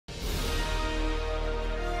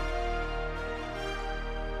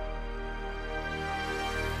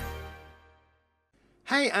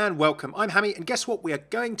Hey and welcome, I'm Hammeh, and guess what? We are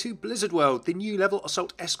going to Blizzard World. The new level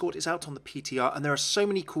Assault Escort is out on the PTR, and there are so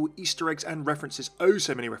many cool Easter eggs and references, oh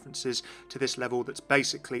so many references to this level that's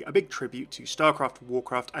basically a big tribute to StarCraft,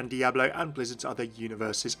 Warcraft and Diablo and Blizzard's other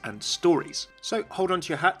universes and stories. So hold on to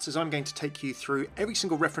your hats as I'm going to take you through every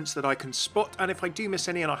single reference that I can spot, and if I do miss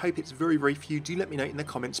any, and I hope it's very, very few, do let me know in the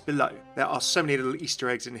comments below. There are so many little Easter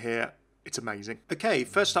eggs in here. It's amazing. Okay,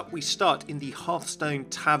 first up we start in the Hearthstone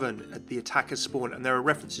Tavern at the Attacker's Spawn, and there are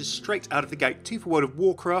references straight out of the gate. Two for World of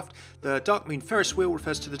Warcraft. The Darkmoon Ferris Wheel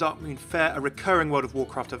refers to the Darkmoon Fair, a recurring World of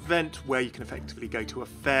Warcraft event where you can effectively go to a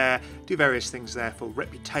fair, do various things there for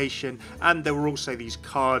reputation, and there were also these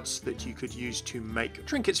cards that you could use to make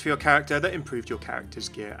trinkets for your character that improved your character's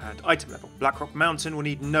gear and item level. Blackrock Mountain will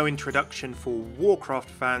need no introduction for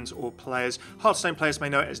Warcraft fans or players. Hearthstone players may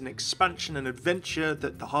know it as an expansion and adventure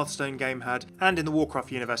that the Hearthstone game had, and in the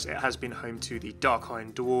Warcraft universe it has been home to the Dark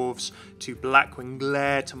Iron Dwarves, to Blackwing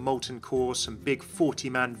Glare, to Molten Core, some big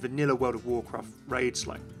 40-man vanilla World of Warcraft raids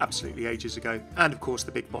like absolutely ages ago, and of course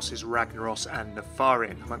the big bosses Ragnaros and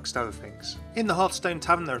Nefarian, amongst other things. In the Hearthstone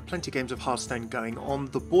Tavern there are plenty of games of Hearthstone going on.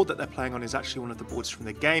 The board that they're playing on is actually one of the boards from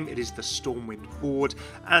the game. It is the Stormwind board,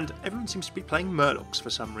 and everyone seems to be playing Murlocs for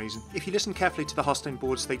some reason. If you listen carefully to the Hearthstone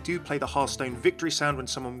boards, they do play the Hearthstone victory sound when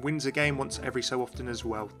someone wins a game once every so often as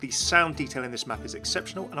well. The sound detail in this map is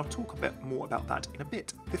exceptional, and I'll talk a bit more about that in a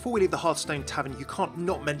bit. Before we leave the Hearthstone Tavern, you can't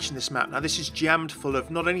not mention this map. Now this is jammed full of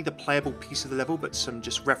not only the playable piece of the level, but some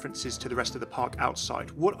just references to the rest of the park outside.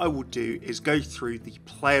 What I will do is go through the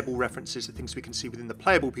playable references, the things we can see within the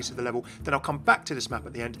playable piece of the level, then I'll come back to this map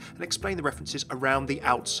at the end and explain the references around the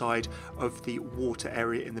outside of the water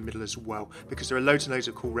area in the middle as well, because there are loads and loads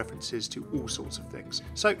of cool references to all sorts of things.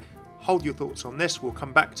 So hold your thoughts on this. We'll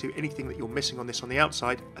come back to anything that you're missing on this on the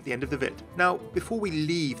outside at the end of the vid. Now, before we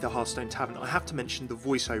leave the Hearthstone Tavern, I have to mention the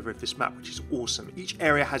voiceover of this map, which is awesome. Each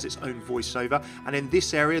area has its own voiceover, and in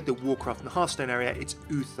this area, the Warcraft and the Hearthstone area, it's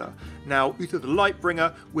Uther. Now, Uther the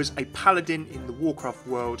Lightbringer was a paladin in the Warcraft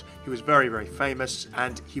world. He was very, very famous,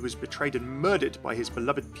 and he was betrayed and murdered by his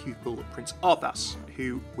beloved pupil, Prince Arthas,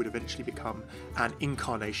 who would eventually become an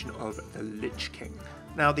incarnation of the Lich King.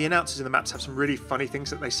 Now, the announcers in the maps have some really funny things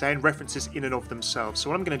that they say and references in and of themselves, so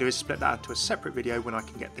what I'm going to do is split that out to a separate video when I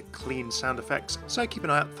can get the clean sound effects, so keep an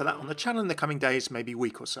eye out for that on the channel in the coming days, maybe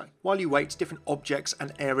week or so. While you wait, different objects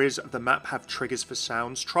and areas of the map have triggers for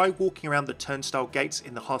sounds. Try walking around the turnstile gates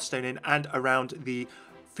in the Hearthstone Inn and around the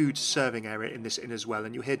food serving area in this inn as well,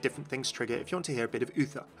 and you'll hear different things trigger if you want to hear a bit of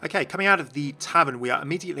Uther. Okay, coming out of the tavern, we are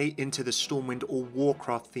immediately into the Stormwind or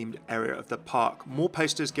Warcraft themed area of the park. More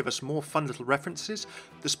posters give us more fun little references.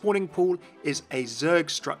 The spawning pool is a Zerg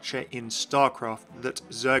structure in StarCraft that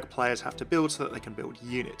Zerg players have to build so that they can build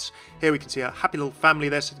units. Here we can see a happy little family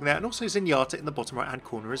there sitting there, and also Zenyatta in the bottom right hand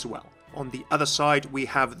corner as well. On the other side, we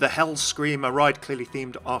have the Hellscream, a ride clearly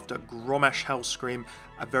themed after Grommash Hellscream,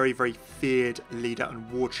 a very, very feared leader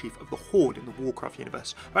and war chief of the Horde in the Warcraft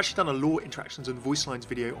universe. I've actually done a lore, interactions and voice lines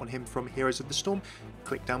video on him from Heroes of the Storm.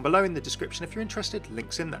 Click down below in the description if you're interested,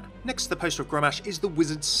 links in there. Next to the poster of Grommash is the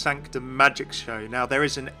Wizard's Sanctum Magic Show. Now there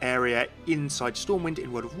is an area inside Stormwind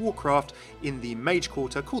in World of Warcraft in the Mage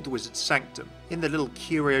Quarter called the Wizard's Sanctum. In the little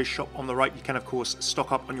curio shop on the right, you can of course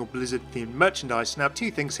stock up on your Blizzard themed merchandise. Now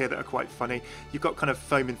two things here that are quite funny. You've got kind of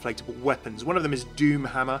foam inflatable weapons. One of them is Doom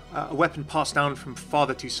Hammer, a weapon passed down from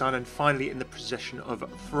father to son and finally in the possession of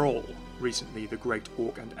Thrall, recently the Great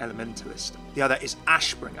Orc and Elementalist. The other is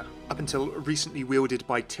Ashbringer, up until recently wielded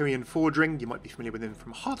by Tyrion Fordring. You might be familiar with him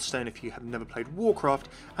from Hearthstone if you have never played Warcraft,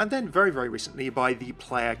 and then very, very recently by the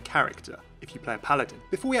player character, if you play a paladin.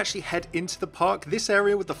 Before we actually head into the park, this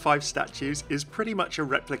area with the 5 statues is pretty much a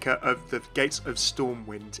replica of the Gates of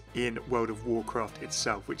Stormwind in World of Warcraft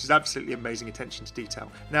itself, which is absolutely amazing attention to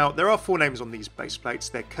detail. Now, there are 4 names on these base plates.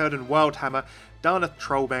 They're Círdan Wildhammer, Darnath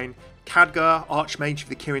Trollbane, Khadgar, Archmage of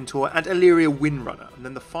the Kirin Tor, and Illyria Windrunner, and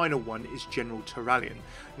then the final one is General Turalyon.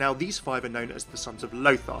 Now these 5 are known as the Sons of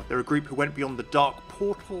Lothar. They're a group who went beyond the Dark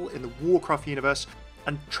Portal in the Warcraft universe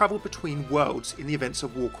and travelled between worlds in the events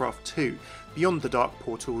of Warcraft 2, beyond the Dark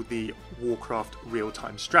Portal, the Warcraft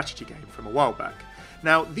real-time strategy game from a while back.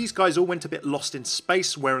 Now, these guys all went a bit lost in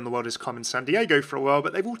space, where in the world has Carmen Sandiego for a while,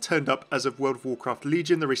 but they've all turned up as of World of Warcraft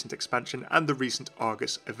Legion, the recent expansion, and the recent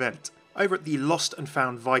Argus event. Over at the Lost and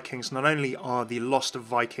Found Vikings, not only are the Lost of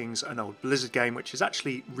Vikings an old Blizzard game, which is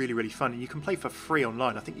actually really, really fun, and you can play for free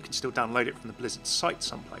online. I think you can still download it from the Blizzard site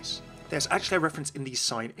someplace. There's actually a reference in the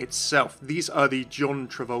sign itself. These are the John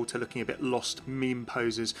Travolta looking a bit lost meme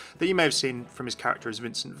poses that you may have seen from his character as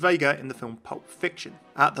Vincent Vega in the film Pulp Fiction.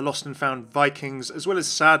 at the Lost and Found Vikings, as well as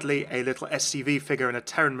sadly a little SCV figure and a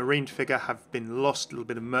Terran Marine figure have been lost. A little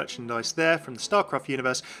bit of merchandise there from the StarCraft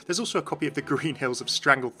universe. There's also a copy of the Green Hills of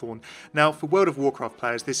Stranglethorn. Now, for World of Warcraft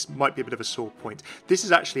players, this might be a bit of a sore point. This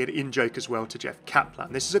is actually an in-joke as well to Jeff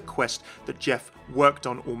Kaplan. This is a quest that Jeff worked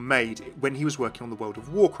on or made when he was working on the World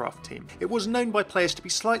of Warcraft team. It was known by players to be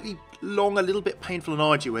slightly long, a little bit painful and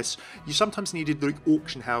arduous. You sometimes needed the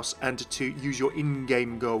auction house and to use your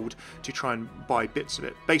in-game gold to try and buy bits of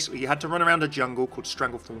it. Basically, you had to run around a jungle called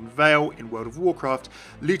Stranglethorn Vale in World of Warcraft,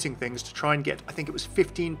 looting things to try and get, I think it was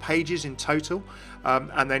 15 pages in total,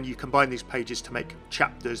 and then you combine these pages to make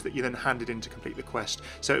chapters that you then handed in to complete the quest.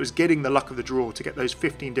 So it was getting the luck of the draw to get those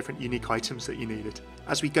 15 different unique items that you needed.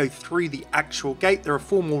 As we go through the actual gate, there are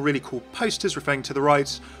 4 more really cool posters referring to the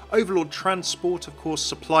rides. Overlord Transport, of course,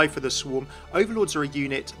 supply for the Swarm. Overlords are a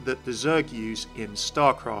unit that the Zerg use in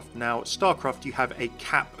StarCraft. Now, StarCraft, you have a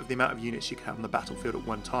cap of the amount of units you can have on the battlefield at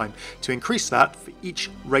one time. To increase that, for each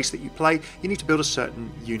race that you play, you need to build a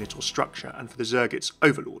certain unit or structure, and for the Zerg, it's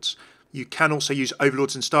Overlords. You can also use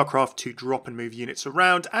Overlords in StarCraft to drop and move units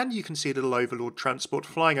around, and you can see a little Overlord transport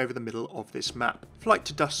flying over the middle of this map. Flight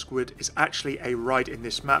to Duskwood is actually a ride in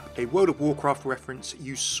this map, a World of Warcraft reference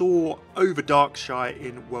you saw over Darkshire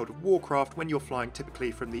in World of Warcraft when you're flying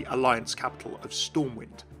typically from the Alliance capital of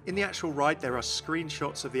Stormwind. In the actual ride, there are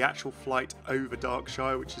screenshots of the actual flight over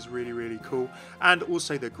Darkshire, which is really, really cool, and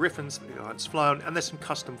also the Griffins that the Alliance fly on, and there's some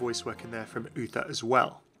custom voice work in there from Uther as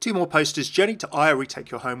well. 2 more posters, Journey to Ire, Retake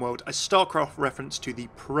Your Homeworld, a StarCraft reference to the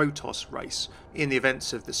Protoss race. In the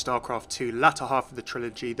events of the StarCraft 2 latter half of the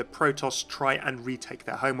trilogy, the Protoss try and retake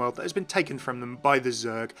their homeworld that has been taken from them by the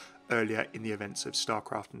Zerg earlier in the events of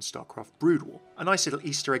StarCraft and StarCraft Brood War. A nice little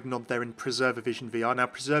Easter egg nod there in Preserver Vision VR. Now,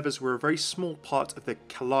 Preservers were a very small part of the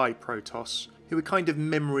Kalai Protoss, who were kind of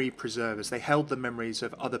memory preservers. They held the memories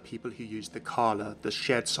of other people who used the Kala, the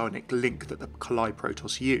shared sonic link that the Kalai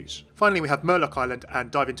Protoss use. Finally, we have Murloc Island and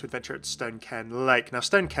dive into adventure at Stone Cairn Lake. Now,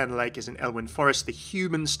 Stone Cairn Lake is in Elwyn Forest, the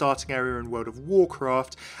human starting area in World of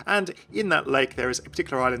Warcraft, and in that lake there is a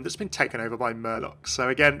particular island that's been taken over by Murlocs. So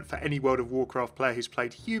again, for any World of Warcraft player who's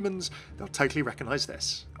played humans, they'll totally recognise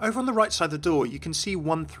this. Over on the right side of the door, you can see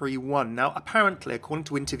 131. Now, apparently, according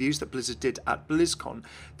to interviews that Blizzard did at BlizzCon,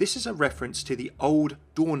 this is a reference to the old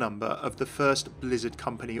door number of the first Blizzard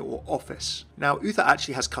company or office. Now, Uther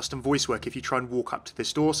actually has custom voice work if you try and walk up to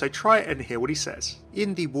this door, so try it and hear what he says.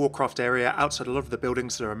 In the Warcraft area, outside a lot of the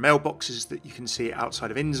buildings, there are mailboxes that you can see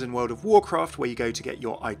outside of inns in World of Warcraft, where you go to get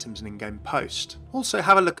your items and in-game post. Also,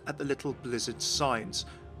 have a look at the little Blizzard signs.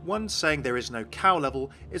 One saying there is no cow level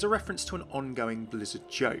is a reference to an ongoing Blizzard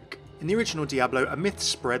joke. In the original Diablo, a myth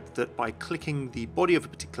spread that by clicking the body of a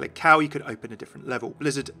particular cow you could open a different level.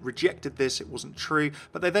 Blizzard rejected this, it wasn't true,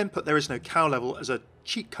 but they then put there is no cow level as a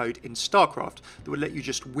cheat code in StarCraft that would let you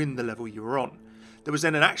just win the level you were on. There was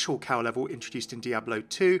then an actual cow level introduced in Diablo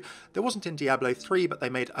 2. There wasn't in Diablo 3, but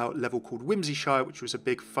they made a level called Whimsyshire, which was a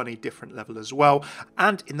big, funny, different level as well.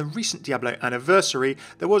 And in the recent Diablo anniversary,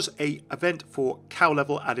 there was an event for cow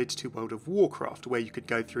level added to World of Warcraft, where you could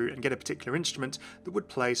go through and get a particular instrument that would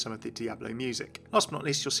play some of the Diablo music. Last but not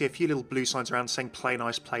least, you'll see a few little blue signs around saying play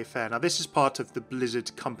nice, play fair. Now, this is part of the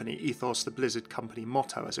Blizzard company ethos, the Blizzard company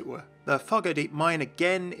motto, as it were. The Fargo Deep Mine,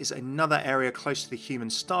 again, is another area close to the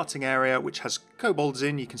human starting area, which has kobolds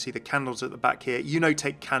in. You can see the candles at the back here.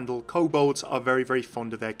 Take candle. Kobolds are very, very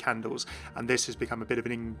fond of their candles, and this has become a bit of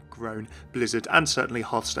an ingrown Blizzard and certainly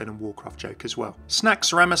Hearthstone and Warcraft joke as well.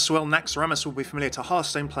 Naxxramas, well, Naxxramas will be familiar to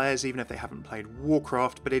Hearthstone players even if they haven't played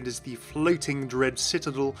Warcraft, but it is the floating dread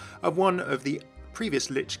citadel of one of the previous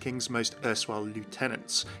Lich King's most erstwhile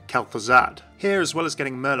lieutenants, Kel'Thuzad. Here, as well as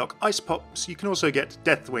getting Murloc Ice Pops, you can also get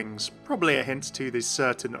Deathwings, probably a hint to this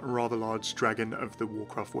certain rather large dragon of the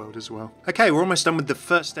Warcraft world as well. Okay, we're almost done with the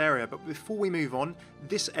first area, but before we move on,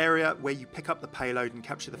 this area where you pick up the payload and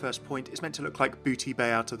capture the first point is meant to look like Booty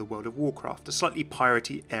Bay out of the World of Warcraft, a slightly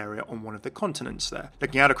piratey area on one of the continents there.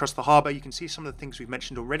 Looking out across the harbour, you can see some of the things we've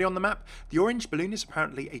mentioned already on the map. The Orange Balloon is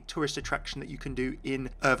apparently a tourist attraction that you can do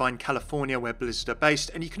in Irvine, California, where Blizzard are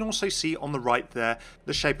based, and you can also see on the right there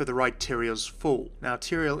the shape of the ride Tyrael's Fall. Now,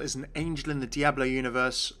 Tyrael is an angel in the Diablo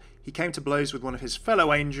universe. He came to blows with one of his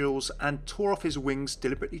fellow angels and tore off his wings,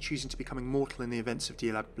 deliberately choosing to become immortal in the events of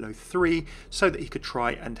Diablo 3 so that he could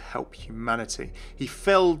try and help humanity. He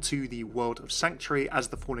fell to the world of Sanctuary as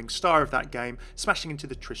the falling star of that game, smashing into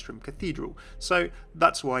the Tristram Cathedral. So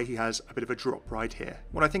that's why he has a bit of a drop right here.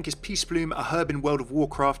 What I think is Peace Bloom, a herb in World of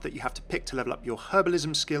Warcraft that you have to pick to level up your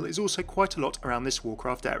herbalism skill, is also quite a lot around this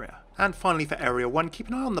Warcraft area. And finally for Area 1, keep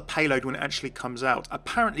an eye on the payload when it actually comes out.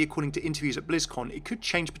 Apparently, according to interviews at BlizzCon, it could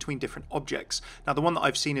change between different objects. Now, the one that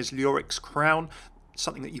I've seen is Leoric's Crown.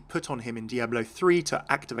 something that you put on him in Diablo 3 to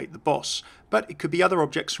activate the boss, but it could be other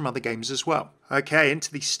objects from other games as well. Okay,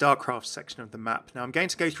 into the StarCraft section of the map. Now I'm going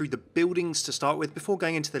to go through the buildings to start with before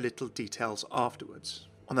going into the little details afterwards.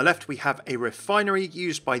 On the left we have a refinery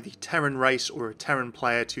used by the Terran race or a Terran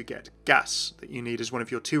player to get gas that you need as one of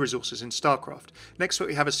your 2 resources in StarCraft. Next to it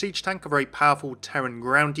we have a siege tank, a very powerful Terran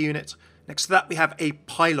ground unit. Next to that we have a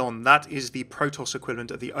pylon. That is the Protoss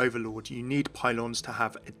equivalent of the Overlord. You need pylons to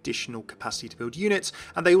have additional capacity to build units,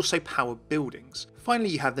 and they also power buildings.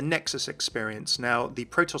 Finally, you have the Nexus experience. Now, the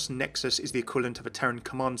Protoss Nexus is the equivalent of a Terran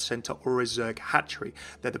command center or a Zerg hatchery.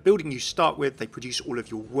 They're the building you start with, they produce all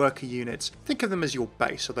of your worker units. Think of them as your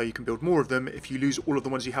base, although you can build more of them. If you lose all of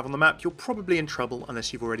the ones you have on the map, you're probably in trouble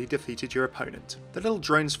unless you've already defeated your opponent. The little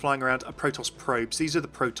drones flying around are Protoss probes. These are the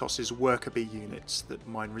Protoss's worker bee units that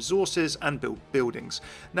mine resources and build buildings.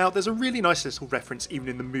 Now, there's a really nice little reference even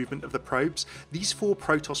in the movement of the probes. These 4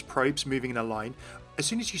 Protoss probes moving in a line. As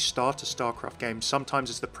soon as you start a StarCraft game, sometimes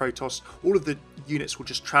as the Protoss, all of the units will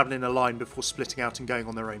just travel in a line before splitting out and going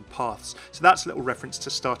on their own paths. So that's a little reference to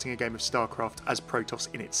starting a game of StarCraft as Protoss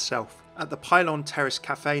in itself. At the Pylon Terrace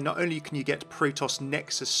Cafe, not only can you get Protoss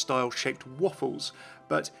Nexus style shaped waffles,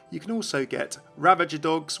 but you can also get Ravager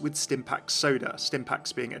dogs with Stimpack soda,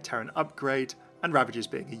 Stimpaks being a Terran upgrade and Ravagers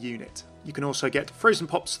being a unit. You can also get frozen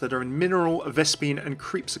pops that are in mineral, Vespene and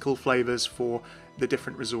creepsicle flavours for the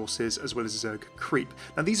different resources, as well as Zerg Creep.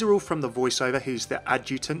 Now these are all from the voiceover, who's the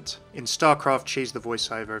adjutant. In StarCraft, she's the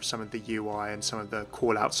voiceover of some of the UI and some of the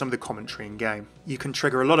call-outs, some of the commentary in game. You can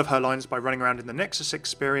trigger a lot of her lines by running around in the Nexus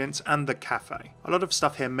experience and the cafe. A lot of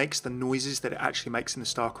stuff here makes the noises that it actually makes in the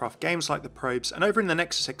StarCraft games, like the probes, and over in the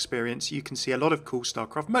Nexus experience you can see a lot of cool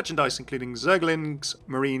StarCraft merchandise, including Zerglings,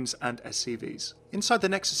 Marines and SCVs. Inside the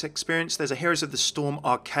Nexus experience there's a Heroes of the Storm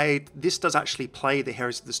arcade. This does actually play the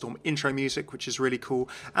Heroes of the Storm intro music, which is really cool,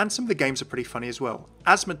 and some of the games are pretty funny as well.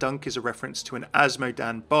 Asmo Dunk is a reference to an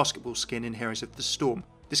Asmodan basketball skin in Heroes of the Storm.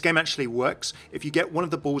 This game actually works. If you get one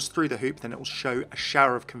of the balls through the hoop, then it will show a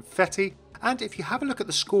shower of confetti, and if you have a look at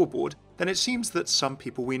the scoreboard, then it seems that some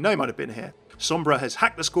people we know might have been here. Sombra has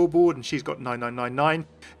hacked the scoreboard and she's got 9999.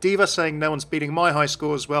 Diva saying no one's beating my high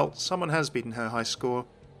score as well. Someone has beaten her high score.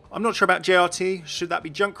 I'm not sure about JRT, should that be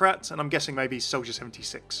Junkrat? And I'm guessing maybe Soldier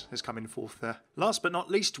 76 has come in fourth there. Last but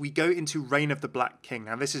not least, we go into Reign of the Black King.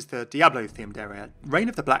 Now this is the Diablo themed area. Reign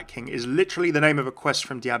of the Black King is literally the name of a quest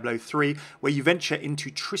from Diablo 3, where you venture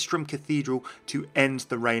into Tristram Cathedral to end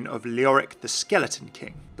the reign of Leoric the Skeleton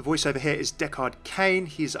King. The voiceover here is Deckard Cain.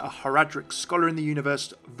 He's a Haradric scholar in the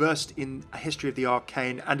universe, versed in a history of the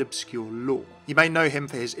arcane and obscure lore. You may know him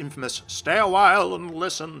for his infamous "Stay a while and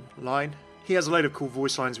listen" line. He has a load of cool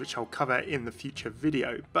voice lines which I'll cover in the future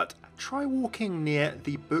video, but try walking near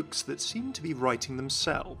the books that seem to be writing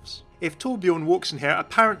themselves. If Torbjorn walks in here,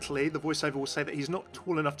 apparently the voiceover will say that he's not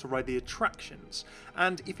tall enough to ride the attractions,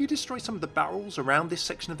 and if you destroy some of the barrels around this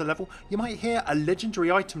section of the level, you might hear a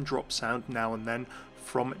legendary item drop sound now and then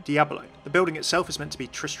from Diablo. The building itself is meant to be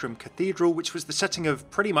Tristram Cathedral, which was the setting of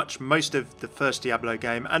pretty much most of the first Diablo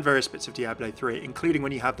game and various bits of Diablo 3, including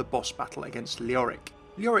when you have the boss battle against Leoric.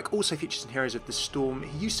 Leoric also features in Heroes of the Storm.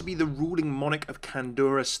 He used to be the ruling monarch of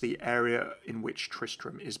Kandurus, the area in which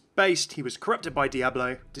Tristram is based. He was corrupted by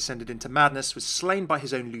Diablo, descended into madness, was slain by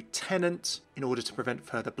his own lieutenant in order to prevent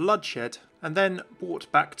further bloodshed, and then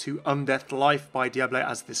brought back to undeath life by Diablo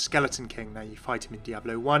as the Skeleton King. Now you fight him in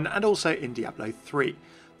Diablo 1 and also in Diablo 3.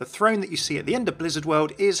 The throne that you see at the end of Blizzard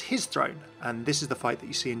World is his throne, and this is the fight that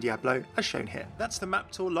you see in Diablo, as shown here. That's the map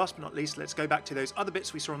tour. Last but not least, let's go back to those other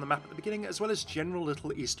bits we saw on the map at the beginning, as well as general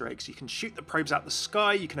little Easter eggs. You can shoot the probes out the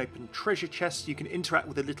sky, you can open treasure chests, you can interact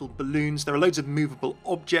with the little balloons, there are loads of movable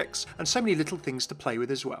objects, and so many little things to play with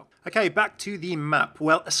as well. Okay, back to the map.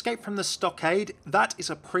 Well, Escape from the Stockade, that is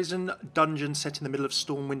a prison dungeon set in the middle of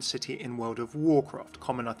Stormwind City in World of Warcraft.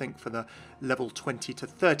 Common, I think, for the level 20 to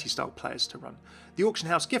 30 style players to run. The Auction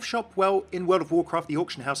House gift shop, well, in World of Warcraft, the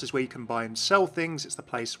auction house is where you can buy and sell things. It's the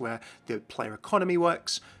place where the player economy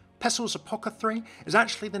works. Pestil's Apothecary is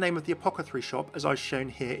actually the name of the apothecary shop, as I've shown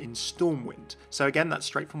here in Stormwind. So again, that's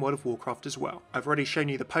straight from World of Warcraft as well. I've already shown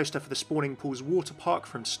you the poster for the Spawning Pools water park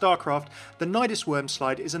from StarCraft. The Nidus Worm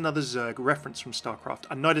slide is another Zerg reference from StarCraft.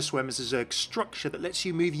 A Nidus Worm is a Zerg structure that lets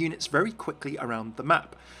you move units very quickly around the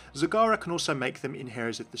map. Zagara can also make them in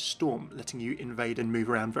Heroes of the Storm, letting you invade and move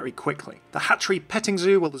around very quickly. The Hatchery Petting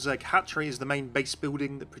Zoo, well, the Zerg Hatchery is the main base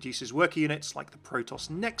building that produces worker units like the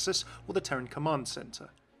Protoss Nexus or the Terran Command Center.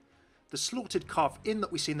 The slaughtered calf inn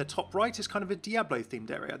that we see in the top right is kind of a Diablo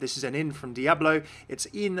themed area. This is an inn from Diablo. It's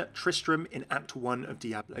in Tristram in Act 1 of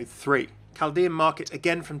Diablo 3. Chaldean Market,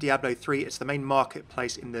 again from Diablo 3, it's the main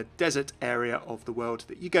marketplace in the desert area of the world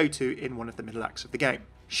that you go to in one of the middle acts of the game.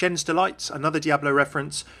 Shen's Delight, another Diablo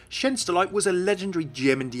reference. Shen's Delight was a legendary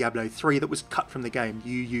gem in Diablo 3 that was cut from the game.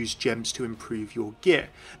 You use gems to improve your gear.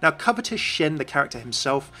 Now, covetous Shen, the character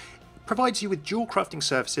himself, provides you with dual crafting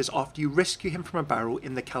services after you rescue him from a barrel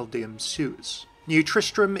in the Chaldean sewers. New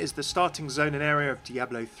Tristram is the starting zone and area of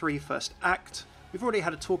Diablo 3 First Act. We've already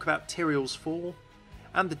had a talk about Tyrael's Fall.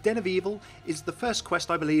 And the Den of Evil is the first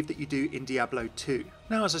quest, I believe, that you do in Diablo 2.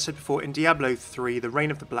 Now, as I said before, in Diablo 3, the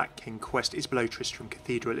Reign of the Black King quest is below Tristram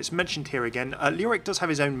Cathedral. It's mentioned here again. Leoric does have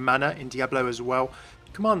his own manor in Diablo as well.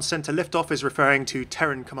 Command Center Liftoff is referring to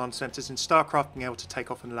Terran command centers in StarCraft being able to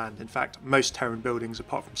take off and land. In fact, most Terran buildings,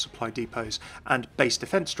 apart from supply depots and base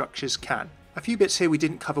defense structures, can. A few bits here we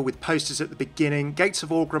didn't cover with posters at the beginning. Gates of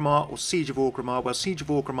Orgrimmar or Siege of Orgrimmar. Well, Siege of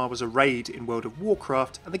Orgrimmar was a raid in World of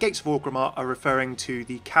Warcraft, and the Gates of Orgrimmar are referring to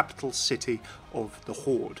the capital city of the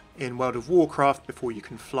Horde. In World of Warcraft, before you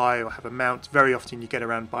can fly or have a mount, very often you get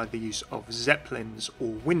around by the use of Zeppelins or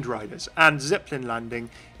Wind Riders, and Zeppelin landing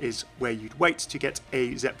is where you'd wait to get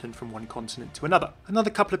a Zeppelin from one continent to another. Another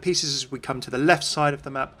couple of pieces as we come to the left side of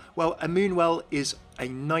the map. Well, a Moonwell is a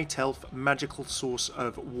night elf magical source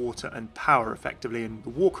of water and power, effectively, in the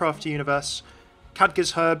Warcraft universe.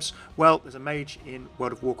 Khadga's herbs, well, there's a mage in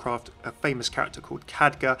World of Warcraft, a famous character called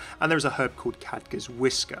Khadga, and there's a herb called Khadga's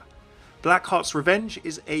Whisker. Blackheart's Revenge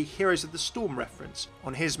is a Heroes of the Storm reference.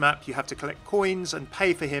 On his map, you have to collect coins and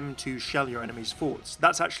pay for him to shell your enemy's forts.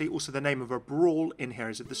 That's actually also the name of a brawl in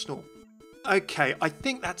Heroes of the Storm. Okay, I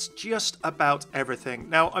think that's just about everything.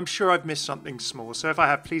 Now, I'm sure I've missed something small, so if I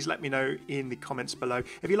have, please let me know in the comments below.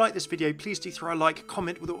 If you like this video, please do throw a like,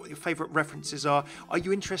 comment with what your favourite references are. Are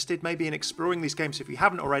you interested maybe in exploring these games if you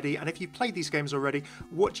haven't already? And if you've played these games already,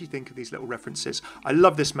 what do you think of these little references? I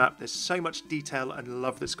love this map. There's so much detail and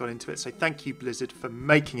love that's gone into it, so thank you, Blizzard, for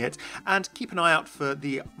making it. And keep an eye out for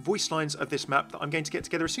the voice lines of this map that I'm going to get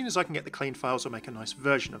together as soon as I can get the clean files or make a nice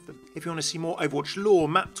version of them. If you want to see more Overwatch lore,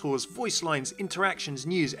 map tours, voice lines, interactions,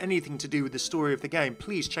 news, anything to do with the story of the game,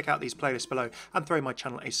 please check out these playlists below and throw my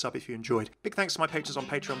channel a sub if you enjoyed. Big thanks to my patrons on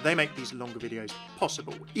Patreon, they make these longer videos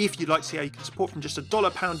possible. If you'd like to see how you can support from just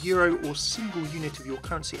 $1, £1, euro or single unit of your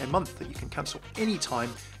currency a month that you can cancel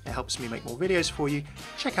anytime, it helps me make more videos for you,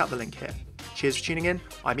 check out the link here. Cheers for tuning in,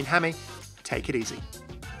 I've been Hammeh, take it easy.